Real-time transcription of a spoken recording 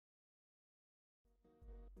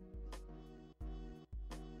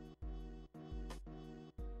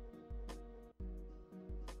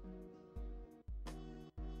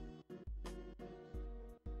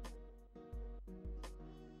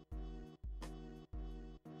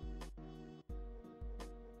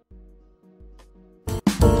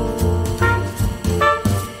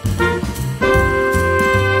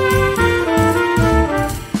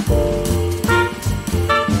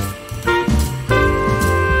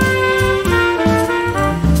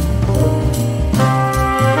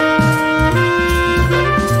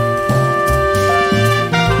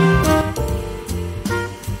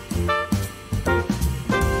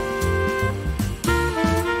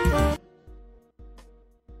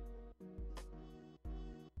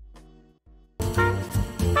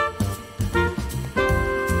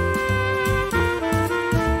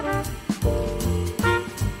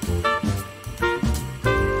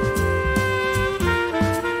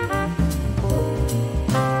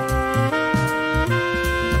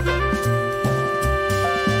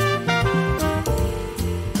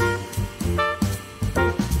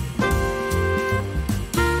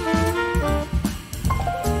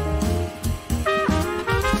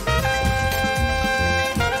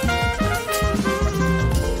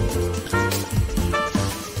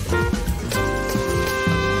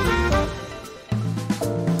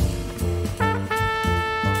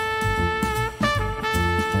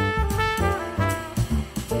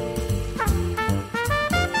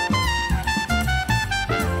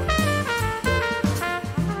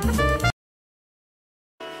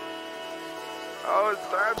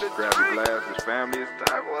family, it's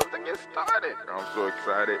time for us to get started. I'm so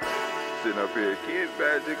excited. Sitting up here, Kid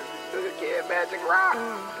Magic Rock.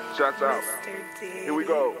 Shouts out. Here we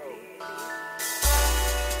go.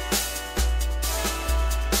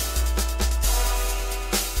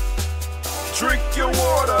 Drink your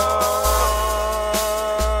water.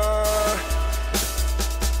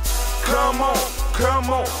 Come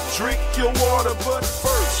on, drink your water, but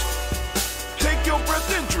first, take your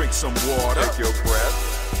breath and drink some water. Take your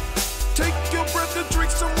breath. Take your breath and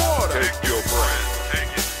drink some water. Take your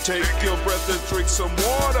breath. Take your breath and drink some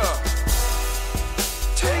water.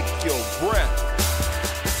 Take your breath.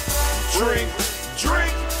 Drink.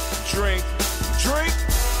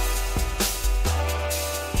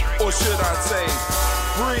 Or should I say,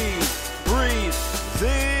 breathe,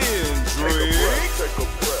 then drink. Take a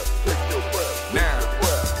breath. Take your breath. Now,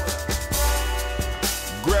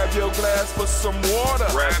 grab your glass for some water.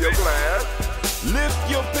 Grab your glass. Lift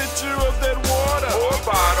your pitcher of that water. Or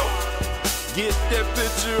bottle. Get that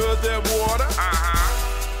pitcher of that water.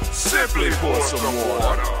 Simply pour some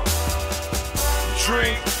water.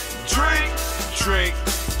 Drink.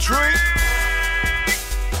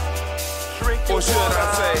 Or should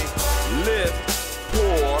I say, lift,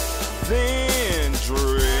 pour, then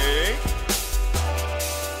drink.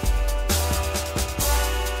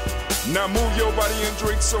 Now move your body and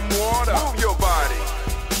drink some water. Move your body.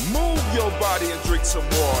 Move your body and drink some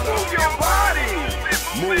water. Move your body.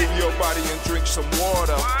 Move your body and drink some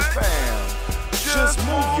water. Fam, just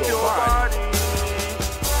move your body.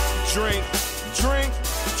 Drink.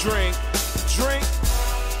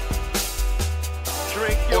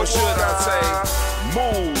 Or should I say,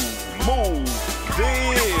 move,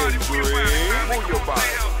 then drink. Move your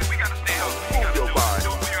body. Move your body.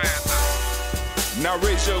 Now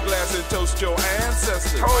raise your glass and toast your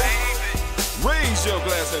ancestors. Raise your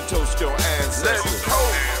glass and toast your ancestors.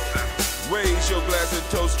 Raise your glass and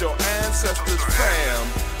toast your ancestors, fam.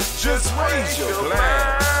 Just raise your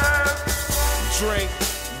glass. Drink.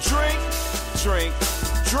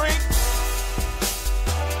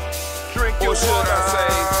 Or should I say,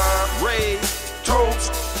 raise,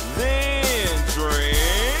 toast, then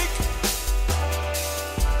drink.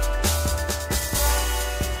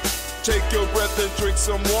 Take your breath and drink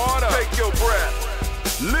some water. Take your breath.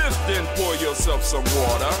 Lift and pour yourself some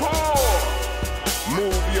water. Pour.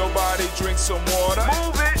 Move your body, drink some water.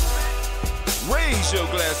 Move it. Raise your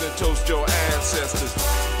glass and toast your ancestors.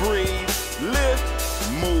 Breathe, lift,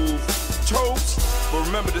 move, toast. But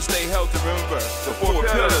remember to stay healthy. Remember the four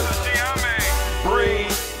pillars.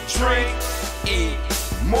 Breathe, drink, eat,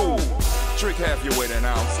 move. Drink half your weight in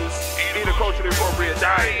ounces. Eat a culturally appropriate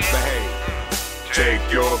diet. Behave. Take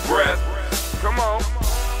your breath. Come on.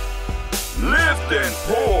 Lift and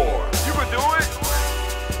pour. You can do it.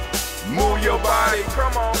 Move your body.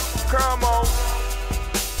 Come on.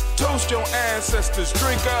 Toast your ancestors.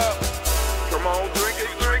 Drink up. Come on, drink it.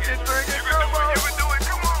 Come on. You can do it.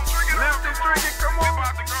 Come on, drink it. Lift and drink it. Come on.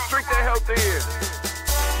 Drink that healthy in.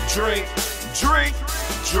 Drink.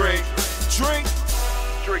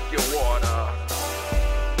 Drink your water.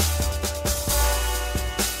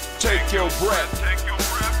 Take your breath.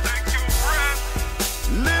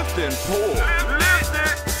 Lift and pour. Lift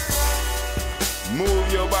it.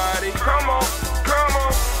 Move your body. Come on.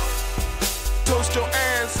 Toast your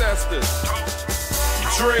ancestors.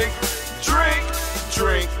 Drink.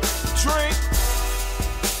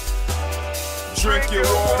 Drink your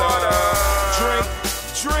water.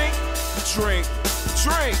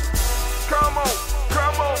 Drink. Come on.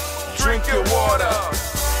 Drink your water.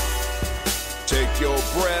 Take your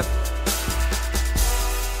breath.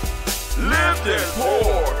 Lift and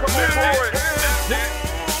pour. Come on, pour it.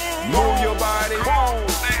 Move your body. Move.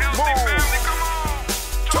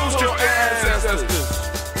 Toast your ancestors.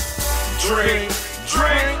 Drink.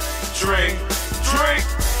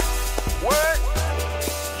 What?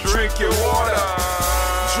 Drink your water.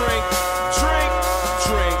 Drink.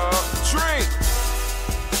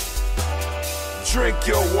 Drink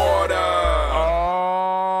your water.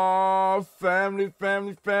 Oh, family.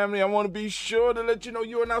 I want to be sure to let you know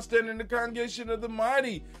you are now standing in the congregation of the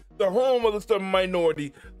mighty, the home of the stubborn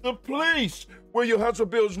minority, the place where your hustle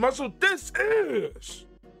builds muscle. This is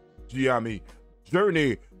Gye-Nyame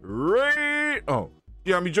Journey Radio.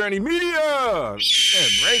 Gye-Nyame Journey Media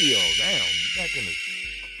and Radio. Damn, back in the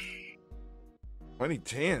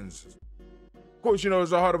 2010s. Of course, you know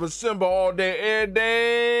it's the heart of a symbol all day, every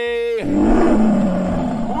day.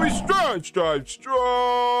 We strive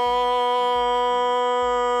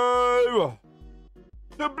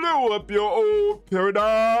to blow up your old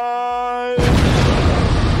paradigm.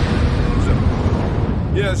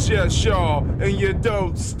 Yes, y'all, and you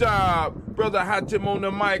don't stop. Brother Hatim on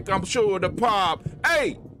the mic. I'm sure the pop.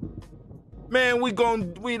 Hey, man, we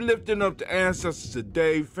lifting up the ancestors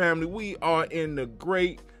today, family. We are in the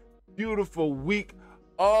great, beautiful week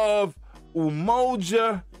of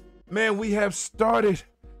Umoja. Man, we have started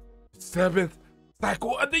the 7th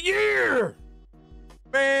cycle of the year.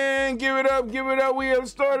 Man, give it up, give it up. We have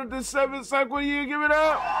started the 7th cycle of the year. Give it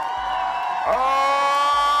up.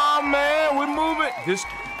 Oh, man, we're moving.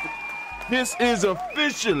 This is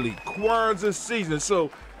officially Kwanzaa season, so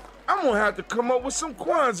I'm going to have to come up with some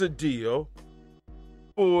Kwanzaa deal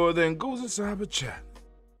for the Nguza Saba chat.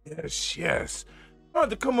 Yes. I'm going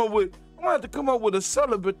to have to come up with a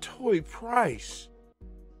celebratory price.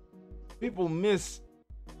 People miss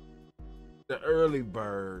the early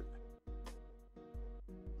bird.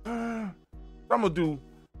 I'm going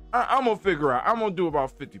to figure out. I'm going to do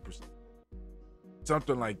about 50%.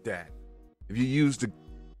 Something like that. If you use the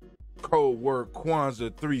code word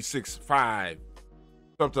Kwanzaa 365,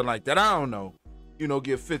 something like that. I don't know.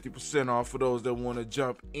 Get 50% off for those that want to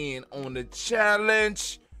jump in on the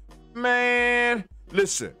challenge. Man,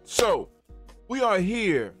 listen. So, we are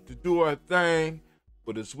here to do our thing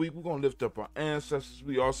for this week. We're going to lift up our ancestors.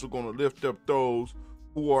 We also going to lift up those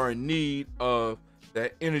who are in need of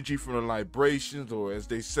that energy from the libations, or as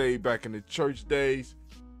they say back in the church days,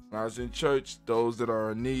 when I was in church, those that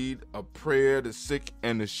are in need of prayer, the sick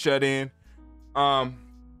and the shut-in. Want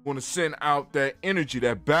to send out that energy,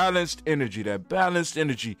 that balanced energy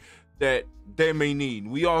that they may need.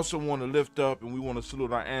 We also want to lift up and we want to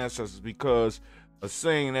salute our ancestors, because a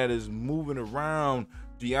saying that is moving around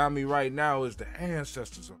Gye-Nyame right now is the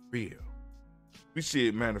ancestors are real. We see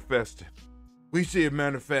it manifesting.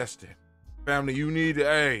 Family, you need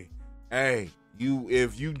to,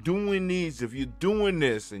 if you're doing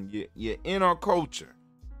this and you're in our culture,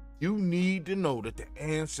 you need to know that the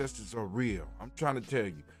ancestors are real. I'm trying to tell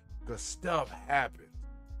you, because stuff happens.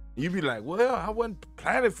 You be like, well, I wasn't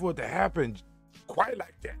planning for it to happen quite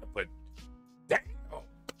like that, but damn,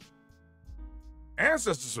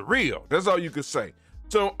 ancestors are real. That's all you can say.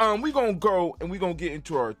 So we're going to go and we're going to get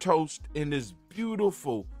into our toast in this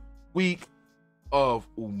beautiful week of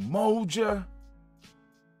Umoja.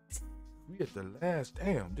 We at the last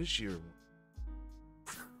this year.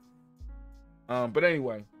 But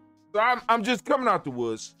anyway, so I'm just coming out the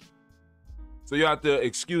woods. So you have to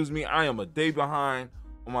excuse me. I am a day behind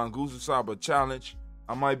on my Nguza Saba challenge.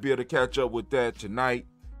 I might be able to catch up with that tonight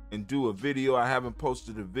and do a video. I haven't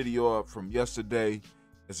posted a video up from yesterday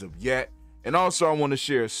as of yet. And also I want to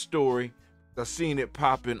share a story. I've seen it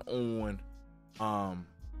popping on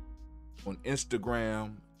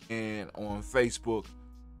Instagram and on Facebook.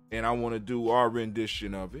 And I want to do our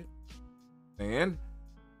rendition of it. And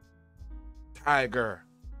Tiger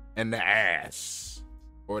and the Ass.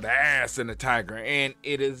 Or the Ass and the Tiger. And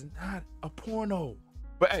it is not a porno.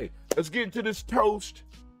 But hey, let's get into this toast.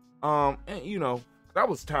 And I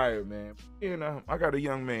was tired, man. I got a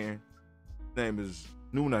young man. His name is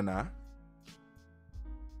Nunana.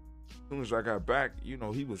 As soon as I got back,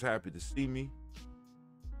 he was happy to see me.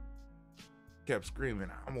 Kept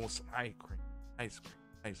screaming, I want some ice cream.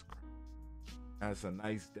 That's a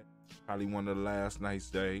nice day. Probably one of the last nice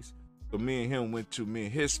days. So me and him went to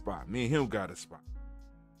his spot. Me and him got a spot.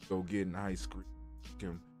 Go get an ice cream.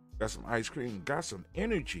 Got some ice cream. Got some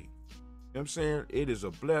energy. You know what I'm saying? It is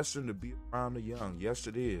a blessing to be around the young. Yes,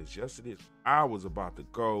 it is. I was about to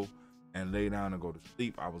go and lay down and go to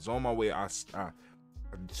sleep. I was on my way. I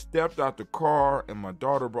stepped out the car and my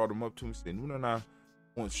daughter brought him up to me and said, Nuna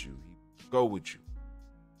wants you. He go with you.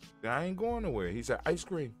 I ain't going nowhere. He said, ice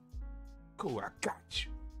cream. Cool, I got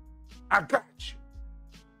you.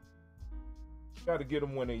 Got to get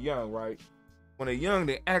them when they're young, right? When they're young,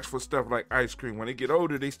 they ask for stuff like ice cream. When they get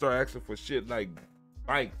older, they start asking for shit like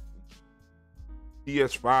bikes,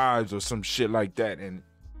 PS5s or some shit like that. And,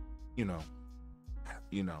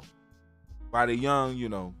 while they're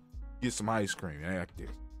young, get some ice cream. And act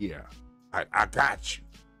this. Yeah, I got you.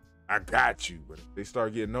 But if they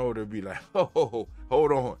start getting older, be like, oh,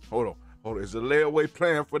 hold on. There's a layaway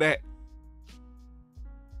plan for that.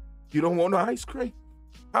 You don't want no ice cream?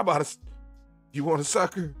 How about you want a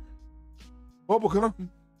sucker? Bubblegum?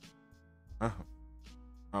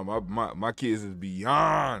 My kids is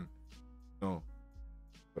beyond.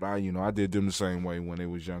 But I did them the same way when they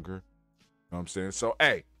was younger. You know what I'm saying? So,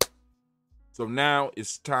 so now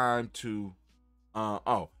it's time to,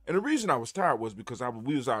 and the reason I was tired was because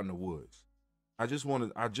we was out in the woods. I just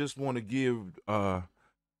want to give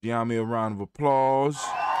Gye-Nyame a round of applause,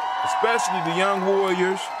 especially the young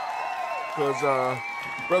warriors, because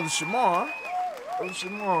Brother Shamar,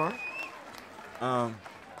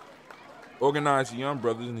 organizing young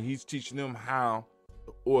brothers, and he's teaching them how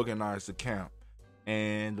to organize the camp.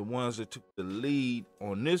 And the ones that took the lead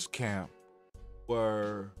on this camp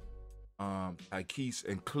were Tykees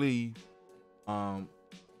and Cleve,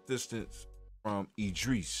 assistants from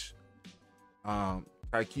Idris.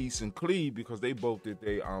 Tykees and Cleve, because they both did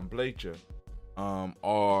their Bleacher,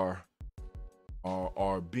 are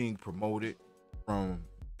being promoted from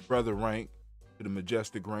brother rank to the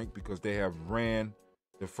majestic rank because they have ran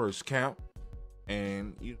the first camp,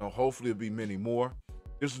 and hopefully it'll be many more.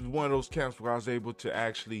 This is one of those camps where I was able to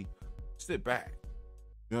actually sit back.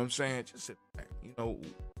 You know what I'm saying? Just sit back.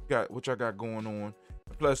 Got what I got going on.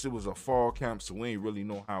 And plus, it was a fall camp, so we ain't really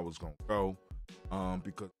know how it was gonna go.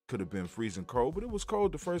 Because it could have been freezing cold, but it was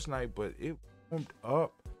cold the first night, but it warmed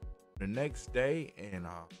up the next day, and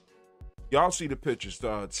y'all see the pictures.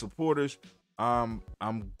 Supporters, I'm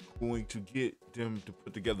going to get them to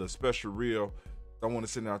put together a special reel. I want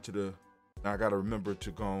to send out to I got to remember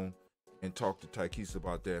to go and talk to Tykees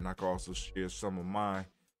about that, and I can also share some of my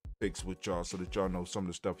picks with y'all so that y'all know some of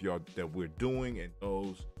the stuff that we're doing, and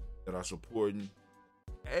those that are supporting,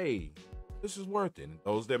 hey, this is worth it. And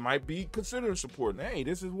those that might be considering supporting, hey,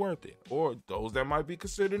 this is worth it. Or those that might be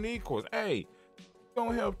considering the course, hey,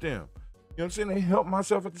 don't help them. You know what I'm saying? They help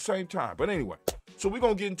myself at the same time. But anyway, so we're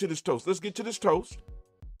going to get into this toast. Let's get to this toast.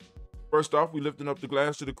 First off, we lifting up the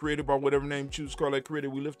glass to the creator by whatever name you choose to call that creator.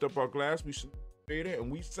 We lift up our glass, we salute the creator,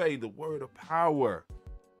 and we say the word of power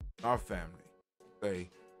in our family. Say,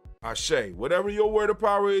 Ashe. Whatever your word of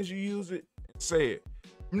power is, you use it and say it.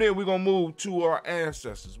 From there, we're going to move to our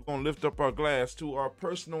ancestors. We're going to lift up our glass to our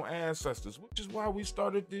personal ancestors, which is why we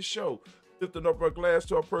started this show. Lifting up our glass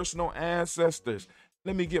to our personal ancestors.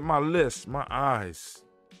 Let me get my list, my eyes.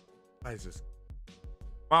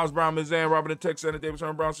 Miles Brown, Ms. Ann, Robert and Texas, Anna Davis,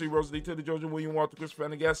 Herman Brown, C. Rosalie, Teddy, Georgia, William, Walter, Christopher,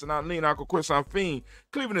 and Gas, and Lean, Uncle Chris, I'm Fiend,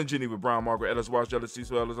 Cleveland and Geneva Brown, Margaret Ellis, Wash Ellis,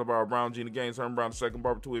 Cecil Ellis, Barbara Brown, Gina Gaines, Herman Brown II,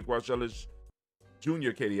 Barbara Tweed, Wash Ellis,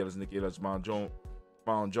 Jr., Katie Ellis, Nikki Ellis, Mount Jones,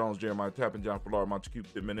 Jeremiah Tappan, John Fallard, Montecue,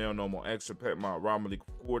 Pittman, Nomo, X, Pat Mount, Ron Malik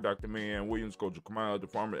Ford, Dr. Marianne Williams, Coach Kamal, the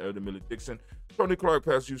farmer, Elder Millie Dixon, Tony Clark,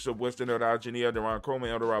 Pastor Yusuf Weston, Elder Jenny, Elder Ron Coleman,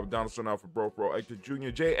 Elder Robert Donaldson, Alfred Bro, Hector Jr.,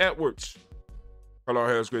 Jay Edwards, Carl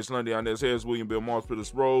Harris, Grace Lundy, Inez Harris, William Bill Moss,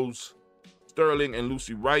 Phyllis Rose, Sterling and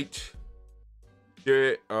Lucy Wright,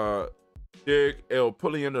 Derek L.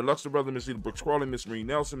 Pullian, the Luxor brother, Miss Eda Brooks Crawley, Miss Marie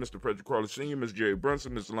Nelson, Mr. Frederick Crawley Sr., Miss Jerry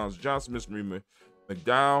Brunson, Miss Alonzo Johnson, Miss Marie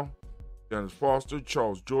McDowell, Janice Foster,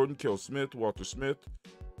 Charles Jordan, Kel Smith, Walter Smith,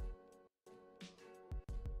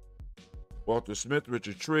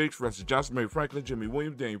 Richard Triggs, Francis Johnson, Mary Franklin, Jimmy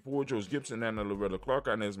Williams, Daniel Ford, George Gibson, Anna Loretta Clark,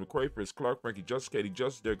 Inez McCray, Fritz Clark, Frankie Justice, Katie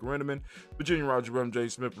Justice, Derek Renneman, Virginia Roger, Ram J.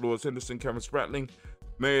 Smith, Louis Henderson, Kevin Spratling,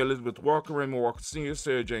 Mary Elizabeth Walker, Raymond Walker Sr.,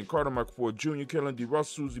 Sarah Jane Carter, Michael Ford Jr., Kellen D. Russ,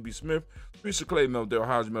 Susie B. Smith, Teresa Clay, Meldale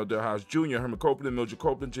Hodge Jr., Herman Copeland, Mildred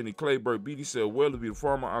Copeland, Jenny Clay, Burt Beatty, Sel Well, Levita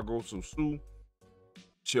Farmer, Agoso Sue,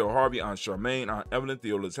 Cheryl Harvey, Aunt Charmaine, Aunt Evelyn,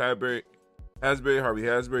 Theolis Hasbury, Harvey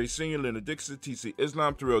Hasbury, Sr., Leonard Dixon, T.C.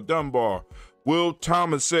 Islam, Terrell Dunbar, Will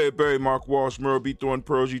Thomas, Sedbury, Mark Walsh, Merle B. Thornton,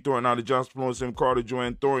 Pearl G. Thornton, Ida Johnson, Florence M. Carter,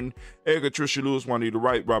 Joanne Thornton, Edgar Tricia Lewis, Juanita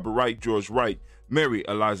Wright, Robert Wright, George Wright, Mary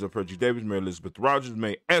Eliza Frederick Davis, Mary Elizabeth Rogers,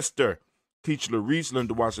 May Esther, Keachla Reese,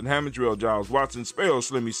 Linda Watson Hammond, Jarrell Giles Watson, Spell,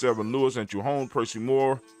 Slimmy Seven Lewis, Andrew Holmes, Percy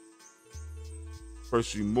Moore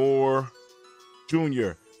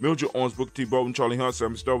Jr., Mildred Owens, Booker T. Bolton, Charlie Hunt,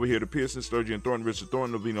 Sam Stover, Here to Pearson, Sturgeon Thornton, Richard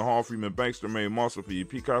Thornton, Lavina Hall, Freeman Bankster, Mary Mossel, P.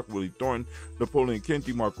 Peacock, Willie Thornton, Napoleon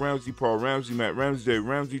Kenty, Mark Ramsey, Paul Ramsey, Matt Ramsey, Dave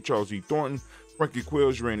Ramsey, Charles E. Thornton, Frankie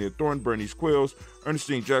Quills, Urania Thornton, Bernice Quills,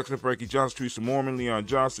 Ernestine Jackson, Frankie Johnson, Teresa Mormon, Leon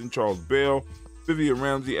Johnson, Charles Bell, Vivian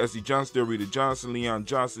Ramsey, S.E. Johnson, Rita Johnson, Leon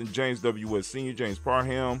Johnson, James W.S. Sr., James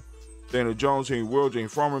Parham, Dana Jones, Henry World, Jane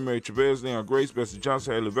Farmer, Mary Chavez, Leon Grace, Bessie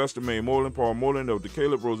Johnson, Haley Levester, Mary Moreland, Paul Moreland, Elder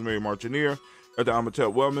Caleb, Rosemary Martineer, Elder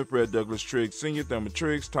Amatep Wellman, Fred Douglas Triggs Sr., Thelma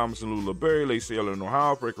Triggs, Thomas and Lula Berry, Lacey Ellen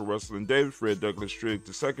Ohio, Breaker Russell and David, Fred Douglas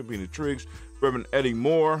Triggs II, Peter Triggs, Reverend Eddie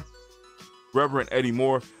Moore,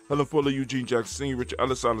 Helen Fuller, Eugene Jackson Sr., Richard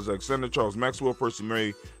Ellis, Silas Alexander, Charles Maxwell, Percy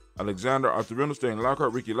Mary Alexander, Arthur Reynolds, Stan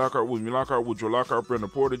Lockhart, Ricky Lockhart, William Lockhart, Woodrow Lockhart, Brenda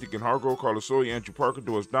Porter, Deacon Hargrove, Carlos Sawyer, Andrew Parker,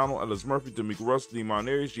 Doris Donald, Ellis Murphy, D'Amica Russ, Demon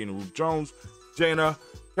Aries, Gina Ruth Jones, Jana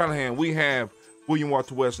Callahan. We have William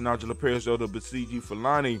Walter West, Nigella Paris, Elder Basiji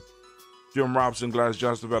Falani, Jim Robinson, Gladys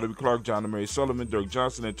Johnson, Valerie Clark, John and Mary Sullivan, Dirk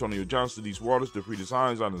Johnson, Antonio Johnson, Denise Waters, DeFriedis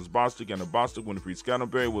Hines, Anders Bostic, Anna Bostic, Winifred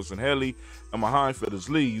Scannelberry, Wilson Haley, Emma Hines, Feathers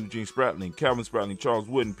Lee, Eugene Spratling, Calvin Spratling, Charles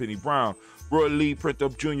Wooden, Penny Brown, Roy Lee, Print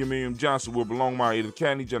Up Jr., Miriam Johnson, Wilbur Longmire, Ada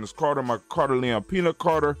Candy, Janice Carter, Michael Carter, Leon Peanut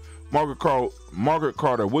Carter, Margaret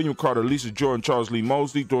Carter, William Carter, Lisa Jordan, Charles Lee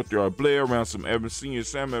Mosley, Dorothy R. Blair, Ransom Evans Sr.,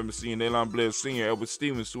 Sam Evans Sr., Nalon Blair Sr., Edward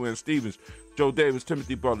Stevens, Sue Ann Stevens, Joe Davis,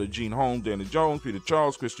 Timothy Butler, Gene Holmes, Danny Jones, Peter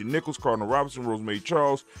Charles, Christian Nichols, Cardinal Robinson, Rosemary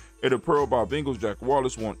Charles, Etta Pearl, Bob Ingalls, Jack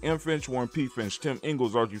Wallace, Warren M. Finch, Warren P. Finch, Tim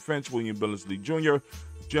Ingalls, Archie Finch, William Billingsley Jr.,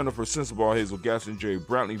 Jennifer Sensabaugh, Hazel Gaston, Jerry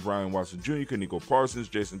Brantley, Brian Watson Jr., Kaniko Parsons,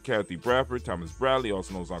 Jason Kathy Bradford, Thomas Bradley,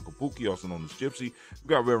 also known as Uncle Pookie, also known as Gypsy. We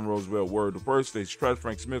got Reverend Roosevelt Word I, Stacey Trash,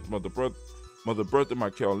 Frank Smith, Mother Bertha,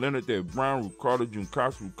 Michael Leonard, David Brown, Ruth Carter, June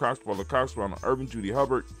Cox, Ruth Cox, Paula Cox, Ronald Urban, Judy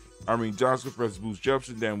Hubbard, Irene Johnson, Francis Booth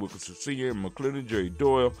Jefferson, Dan Wilkinson Sr., McClendon, Jerry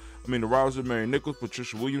Doyle, Amina Rouser, Mary Nichols,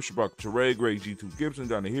 Patricia Williams, Shabaka Teray, Greg G2 Gibson,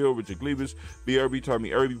 Donna Hill, Richard Glebus, B. Irby,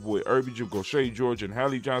 Tommy Irby, Boy Irby, Jim Gaucher, George and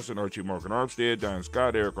Hallie Johnson, Archie Markin Armstead, Diane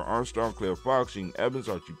Scott, Erica Armstrong, Claire Fox, Sheen Evans,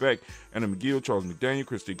 Archie Beck, Anna McGill, Charles McDaniel,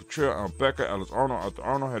 Christine Cottrell, Al Becker, Alice Arnold, Arthur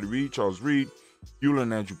Arnold, Hattie Reed, Charles Reed, Eula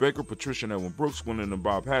and Andrew Baker, Patricia and Edwin Brooks, Gwendolyn and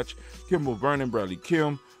Bob Hatch, Kimball Vernon, Bradley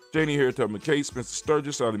Kim, Janie Harriet McKay, Spencer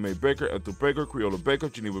Sturgis, Sally Mae Baker, Ethel Baker, Creola Baker,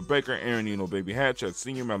 Geneva Baker, Aaron Eno Baby Hatch, at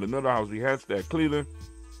Senior, Madeline Miller, Housley Hatch, Dad Cleveland,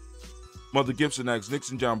 Mother Gibson, Max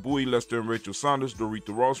Nixon, John Bowie, Lester and Rachel Saunders, Dorita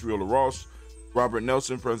Ross, Riola Ross, Robert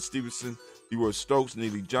Nelson, President Stevenson, Leroy Stokes,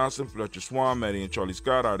 Neely Johnson, Fletcher Swan, Maddie and Charlie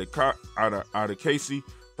Scott, Ida Casey,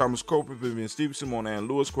 Thomas Coper, Vivian Stevenson, Mona Ann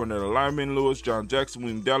Lewis, Cornetta Lyman Lewis, John Jackson,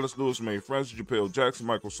 William Dallas Lewis, Mary Francis, Japel Jackson,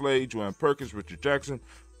 Michael Slade, Joanne Perkins, Richard Jackson,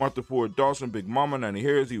 Martha Ford Dawson, Big Mama, Nanny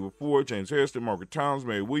Harris, Eva Ford, James Harrison, Margaret Towns,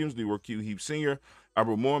 Mary Williams, Leroy Q. Heap Sr.,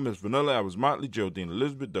 Albert Moore, Miss Vanilla, Alice Motley, Geraldine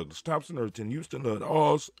Elizabeth, Douglas Thompson, Erton Houston, Lud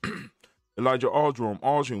Oz, Elijah All, Jerome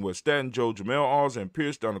All, Shane West Staten, Joe Jamel Alls, and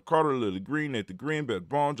Pierce, Donna Carter, Lily Green, Nathan Green, Beth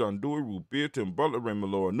Bond, John Dewey, Ruth Beer, Tim Butler,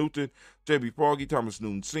 Raymond Laura Newton, J.B. Foggy, Thomas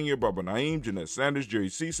Newton Sr., Barbara Naeem, Jeanette Sanders, Jerry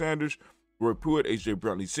C. Sanders, Roy Pruitt, H.J.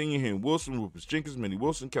 Brantley Sr., Henry Wilson, Rufus Jenkins, Minnie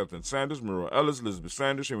Wilson, Captain Sanders, Muriel Ellis, Elizabeth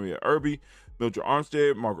Sanders, Henrietta Irby, Mildred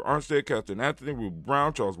Armstead, Margaret Armstead, Captain Anthony, Ruth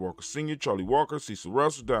Brown, Charles Walker Sr., Charlie Walker, Cecil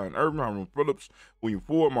Russell, Diane Irvin, Hiram Phillips, William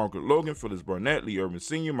Ford, Margaret Logan, Phyllis Barnett, Lee Irvin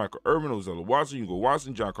Sr., Michael Irvin, Ozella Watson, Hugo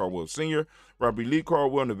Watson, John Caldwell Sr., Robbie Lee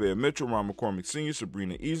Caldwell, Nevada Mitchell, Ron McCormick Sr.,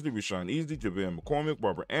 Sabrina Easley, Rashawn Easley, Javon McCormick,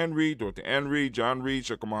 Barbara Ann Reed, Dorothy Ann Reed, John Reed,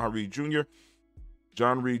 Shekamaha Reed Jr.,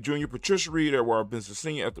 John Reed Jr., Patricia Reed, Edward Benson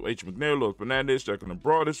Sr., Ethel H. McNair, Louis Fernandez, Jacqueline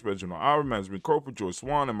Broadus, Reginald Iver, Management Coper, Joyce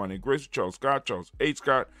Swan, Imani Grace, Charles Scott, Charles H.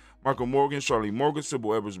 Scott, Michael Morgan, Charlie Morgan,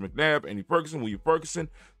 Sybil Evers McNabb, Andy Ferguson, William Ferguson,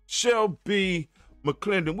 Shelby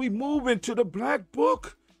McClendon. We move into the Black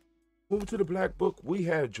Book. Moving to the Black Book, we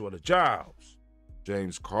have Jordan Giles,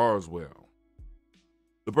 James Carswell,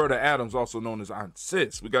 Roberta Adams, also known as Aunt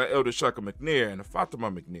Sis. We got Elder Shaka McNair and Fatima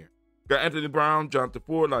McNair. Got Anthony Brown, Jonathan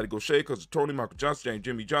Ford, Lottie Gaucher, Cousin Tony, Michael Johnson, James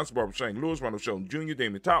Jimmy Johnson, Barbara Shane Lewis, Ronald Shelton Jr.,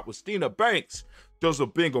 Damon Top, Christina Banks,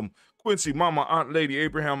 Joseph Bingham, Quincy Mama, Aunt Lady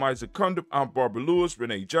Abraham, Isaac Cundiff, Aunt Barbara Lewis,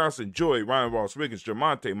 Renee Johnson, Joy, Ryan Ross Wiggins,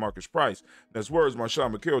 Jermonte, Marcus Price, That's Words,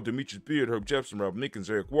 Marshawn McCarroll, Demetrius Beard, Herb Jefferson, Rob Nickens,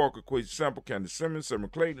 Eric Walker, Quasi Sample, Candace Simmons, Sarah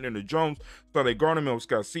Clayton, Leonard Jones, Stanley Garner, Mel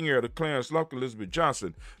Scott Sr., Etta Clarence Luck, Elizabeth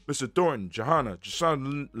Johnson, Mr. Thornton, Johanna,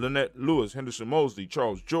 Jashawn Lynette Lewis, Henderson Mosley,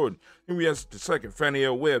 Charles Jordan, Henry S. II, Fannie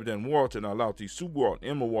L. Webb, Dan Walton, Alauti Sue Walton,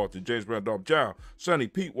 Emma Walton, James Randolph Giles, Sonny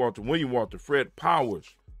Pete Walton, William Walton, Fred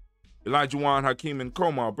Powers, Elijah Juan, Hakeem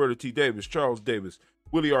Nkoma, Alberta T. Davis, Charles Davis,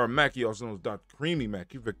 Willie R. Mackey, also known as Dr. Creamy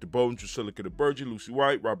Mackey, Victor Bowden, Drusilla Kitterbergy, Lucy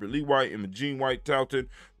White, Robert Lee White, Emma Jean White, Talton,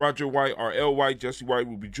 Roger White, R.L. White, Jesse White,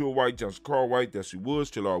 Ruby Jewel White, Johnson Carl White, Desi Woods,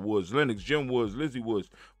 Taylor Woods, Lennox, Jim Woods, Lizzie Woods,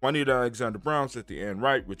 Juanita Alexander Brown, Cynthia Ann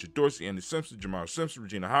Wright, Richard Dorsey, Andy Simpson, Jamal Simpson,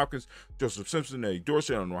 Regina Hopkins, Joseph Simpson, Eddie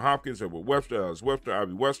Dorsey, Eleanor Hopkins, Edward Webster, Alice Webster,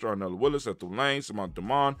 Ivy Webster, Arnella Willis, Ethel Lane, Samantha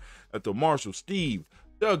Damon, Ethel Marshall, Steve,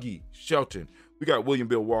 Dougie Shelton. We got William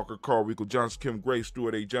Bill Walker, Carl Rico Johnson, Kim Gray,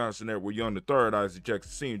 Stuart A. Johnson, Edward Young III, Isaac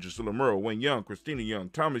Jackson Sr., Drusilla Murrow, Wayne Young, Christina Young,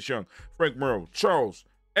 Thomas Young, Frank Murrow, Charles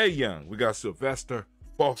A. Young. We got Sylvester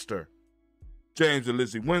Foster, James and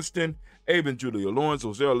Lizzie Winston, Abe and Julia Lawrence,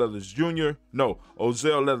 Ozell Leathers Jr.,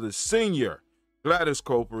 Ozell Leathers Sr., Gladys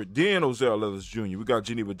Coper, Dan Ozell Leathers Jr. We got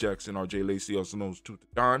Geneva Jackson, R.J. Lacey, also known as Tooth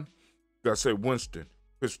Don. We got Sarah Winston,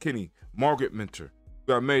 Chris Kinney, Margaret Minter.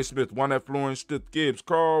 We got May Smith, Juanette Florence, Stith Gibbs,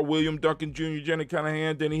 Carl William Duncan Jr., Jenny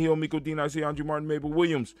Callahan, Denny Hill, Miko Dean, Isaiah Andrew Martin, Mabel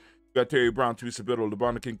Williams. We got Terry Brown, Teresa Biddle,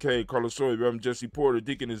 LeBron Kincaid, Carlos Sawyer, Reverend Jesse Porter,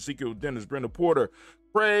 Deacon Ezekiel Dennis, Brenda Porter,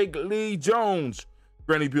 Craig Lee Jones,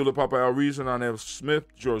 Granny Bueller, Papa Al Reason, Anna Smith,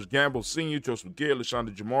 George Gamble Sr., Joseph Gale,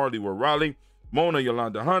 LaShonda Jamar, Leroy Raleigh, Mona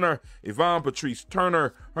Yolanda Hunter, Yvonne Patrice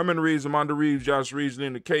Turner, Herman Reeves, Amanda Reeves, Josh Reeves,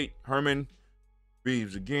 Linda Kate, Herman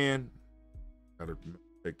Reeves again. Gotta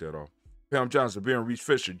take that off. Pam Johnson, Baron Reese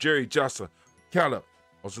Fisher, Jerry Jossa, Caleb,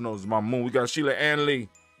 also known as Mama Moon. We got Sheila Ann Lee,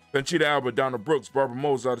 Panchita Albert, Donna Brooks, Barbara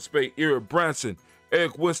Mose out of Spain, Ira Branson,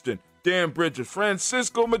 Eric Winston, Dan Bridges,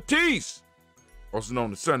 Francisco Matisse, also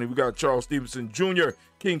known as Sonny. We got Charles Stevenson Jr.,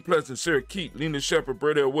 King Pleasant, Sarah Keat, Lena Shepard,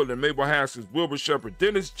 Brett L. Woodland, Mabel Haskins, Wilbur Shepard,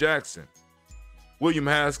 Dennis Jackson, William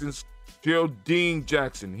Haskins, Geraldine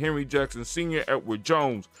Jackson, Henry Jackson Sr., Edward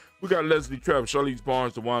Jones. We got Leslie Travis, Charlize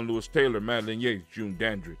Barnes, DeJuan Lewis Taylor, Madeline Yates, June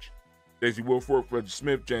Dandridge, Daisy Wilfork, Fred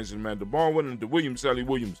Smith, James and Amanda Baldwin, and DeWilliams, Sally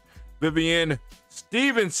Williams, Vivian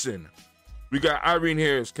Stevenson. We got Irene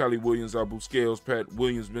Harris, Kelly Williams, Abu Scales, Pat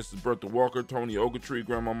Williams, Mrs. Bertha Walker, Tony Ogletree,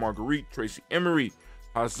 Grandma Marguerite, Tracy Emery,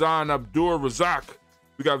 Hassan Abdur Razak.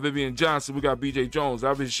 We got Vivian Johnson. We got BJ Jones,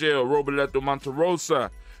 Avishel, Roberto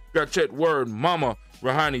Monterosa. We got Chet Word, Mama,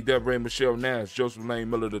 Rahani, Deborah Michelle Nash, Joseph Lane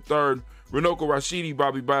Miller III, Renoko Rashidi,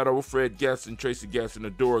 Bobby Battle, Fred Gasson, Tracy Gasson,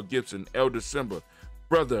 Adora Gibson, Elder Simba,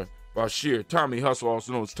 Brother Bashir, Tommy Hustle,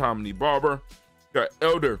 also known as Tommy Barber. We got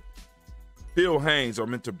Elder Bill Haynes,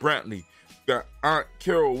 Arminta Brantley. We got Aunt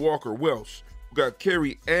Carol Walker Welsh. We got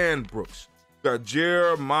Carrie Ann Brooks. We got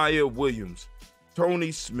Jeremiah Williams,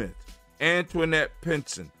 Tony Smith, Antoinette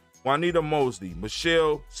Pinson, Juanita Mosley,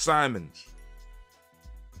 Michelle Simons.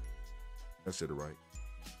 I said it right.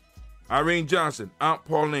 Irene Johnson, Aunt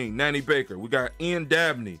Pauline, Nanny Baker. We got Ian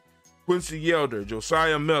Dabney, Quincy Yelder,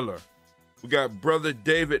 Josiah Miller. We got Brother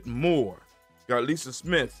David Moore. We got Lisa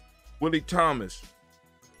Smith, Willie Thomas,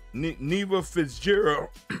 Neva Fitzgerald,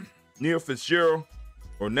 Neil Fitzgerald,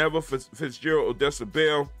 or Neva Fitzgerald, Odessa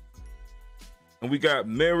Bell. And we got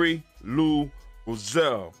Mary Lou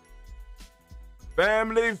Roselle.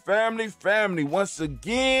 Family, family, family. Once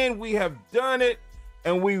again, we have done it.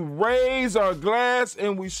 And we raise our glass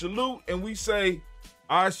and we salute and we say,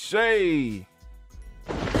 Ashe.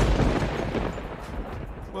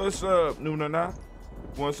 What's up, Nuna?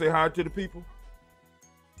 You want to say hi to the people?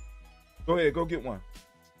 Go ahead, go get one.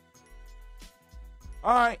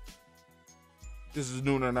 All right. This is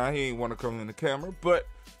Nuna. He ain't want to come in the camera, but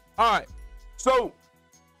all right. So,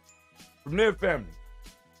 from there, family,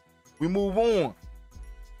 we move on.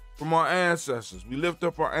 From our ancestors. We lift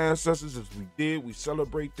up our ancestors as we did. We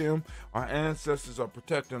celebrate them. Our ancestors are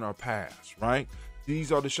protecting our past, right?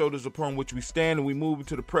 These are the shoulders upon which we stand, and we move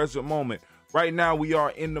into the present moment. Right now, we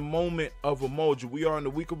are in the moment of Umoja. We are in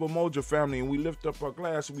the week of Umoja, family, and we lift up our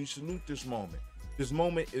glass and we salute this moment. This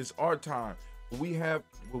moment is our time. We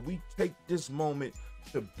take this moment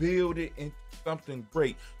to build it into something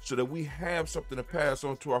great so that we have something to pass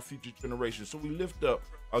on to our future generations. So we lift up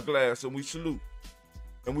our glass and we salute.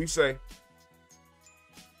 And we say,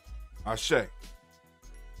 Ashe.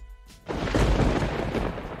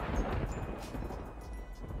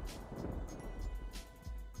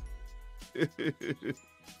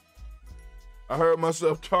 I heard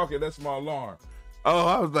myself talking. That's my alarm. Oh,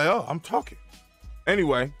 I was like, I'm talking.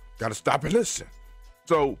 Anyway, got to stop and listen.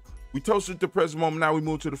 So we toasted the present moment. Now we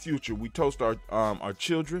move to the future. We toast our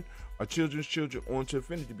children, our children's children on to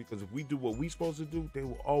infinity, because if we do what we're supposed to do, they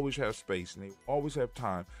will always have space and they will always have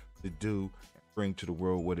time to do and bring to the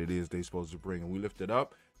world what it is they're supposed to bring. And we lift it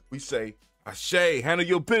up. We say, Ashe, handle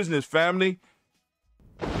your business, family.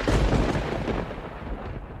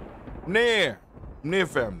 Near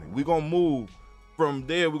family. We're going to move from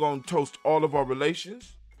there. We're going to toast all of our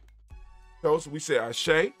relations. Toast, we say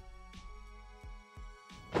Ashe.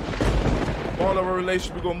 All of our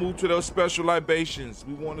relations, we're gonna move to those special libations.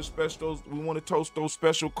 We want to toast those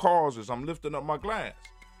special causes. I'm lifting up my glass.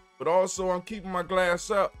 But also I'm keeping my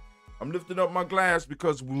glass up. I'm lifting up my glass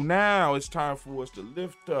because now it's time for us to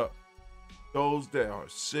lift up those that are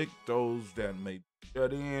sick, those that may be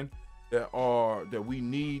shut in, that we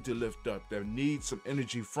need to lift up, that need some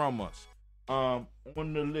energy from us. On the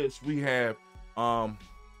list we have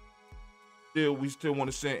we still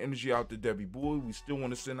want to send energy out to Debbie Boyd. We still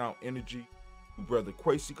want to send out energy to Brother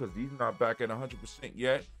Quasey because he's not back at 100%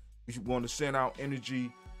 yet. We want to send out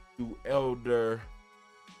energy to Elder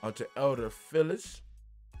Phyllis.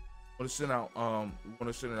 We want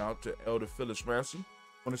to send it out to Elder Phyllis Ransom.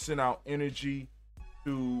 We want to send out energy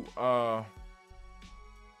to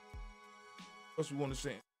what's we want to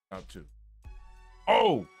send out to?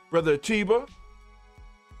 Oh, Brother Atiba.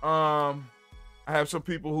 I have some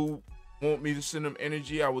people who want me to send them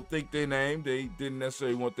energy. I would think their name. They didn't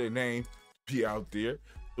necessarily want their name to be out there.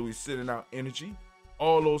 So we're sending out energy.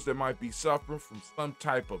 All those that might be suffering from some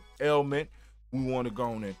type of ailment, we want to go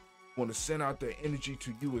on and want to send out their energy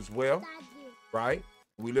to you as well. Right?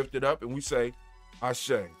 We lift it up and we say,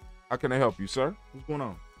 Ashe. How can I help you, sir? What's going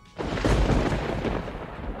on?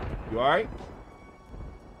 You all right?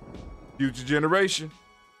 Future generation.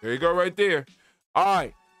 There you go right there. All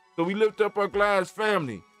right. So we lift up our glass,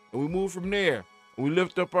 family. And we move from there. And we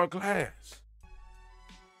lift up our glass.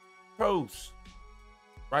 Toast.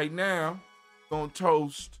 Right now, going to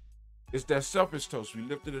toast. It's that selfish toast. We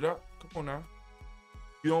lifted it up. Come on now.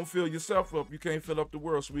 You don't fill yourself up, you can't fill up the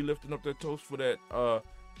world. So we lifting up that toast for that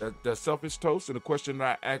That selfish toast. And the question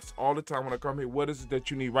that I ask all the time when I come here, what is it that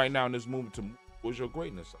you need right now in this moment to move towards your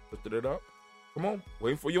greatness? I lifted it up. Come on,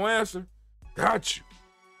 waiting for your answer. Got you.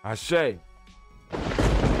 Ashe.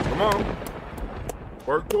 Come on.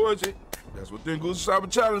 Work towards it. That's what the Nguzo Cyber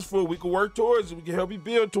Challenge for. We can work towards it. We can help you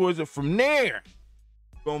build towards it. From there,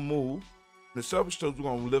 we're going to move. In the selfish toast, we're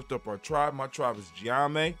going to lift up our tribe. My tribe is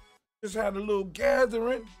Gye-Nyame. Just had a little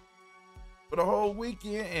gathering for the whole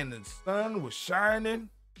weekend, and the sun was shining.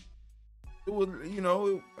 It was,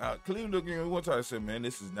 Cleveland looking at me one time and said, man,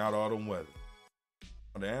 this is not autumn weather.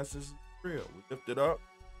 The answer is real. We lifted up,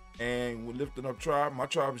 and we're lifting up tribe. My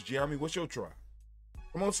tribe is Gye-Nyame. What's your tribe?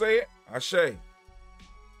 Come on, say it. Ashe.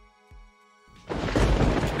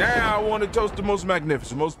 Now I want to toast the most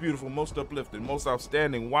magnificent, most beautiful, most uplifting, most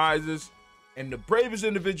outstanding, wisest, and the bravest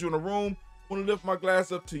individual in the room. I want to lift my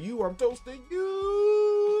glass up to you. I'm toasting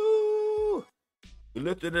you. We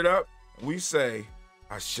lifted it up, and we say,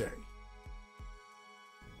 Ashe.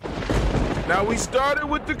 Now we started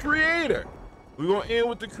with the creator. We're going to end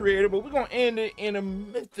with the creator, but we're going to end it in a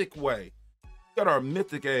mythic way. Got our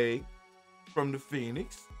mythic egg from the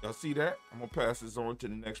Phoenix. Y'all see that? I'm going to pass this on to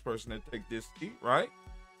the next person that take this seat, right?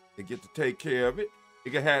 They get to take care of it.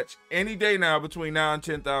 It can hatch any day now between now and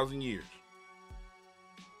 10,000 years.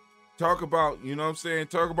 Talk about, you know what I'm saying?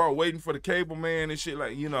 Talk about waiting for the cable man and shit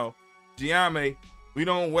like, Gye-Nyame, we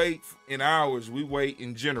don't wait in hours. We wait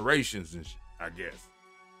in generations and shit, I guess.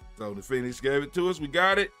 So the Phoenix gave it to us. We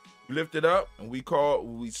got it. We lift it up, and we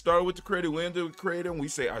started with the creator, we ended with the creator, and we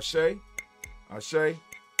say Ashe, Ashe,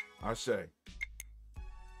 Ashe.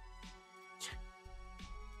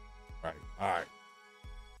 Right, all right.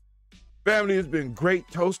 Family, it's been great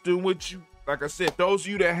toasting with you. Like I said, those of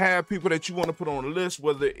you that have people that you want to put on the list,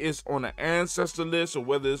 whether it's on the ancestor list or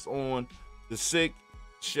whether it's on the sick,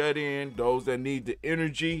 shut in, those that need the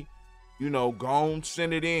energy, go on,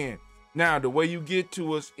 send it in. Now, the way you get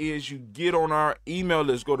to us is you get on our email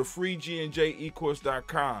list. Go to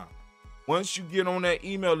freegnjecourse.com. Once you get on that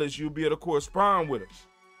email list, you'll be able to correspond with us.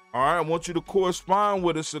 All right? I want you to correspond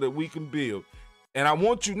with us so that we can build. And I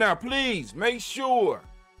want you now, please make sure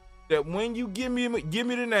that when you give me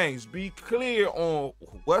the names, be clear on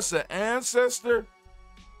what's an ancestor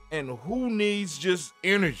and who needs just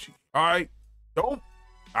energy. All right?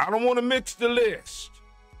 I don't want to mix the list.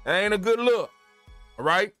 That ain't a good look. All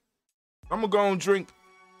right? I'm going to go and drink.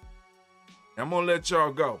 I'm going to let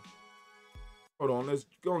y'all go. Hold on. Let's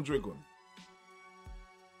go and drink with me.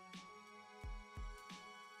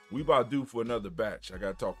 We about due for another batch. I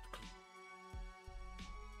got to talk to Cleve.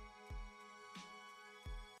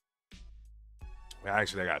 Well,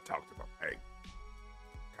 actually, I got to talk to them. Hey,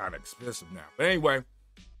 kind of expensive now. But anyway,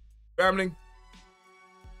 family,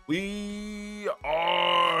 we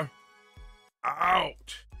are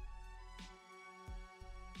out.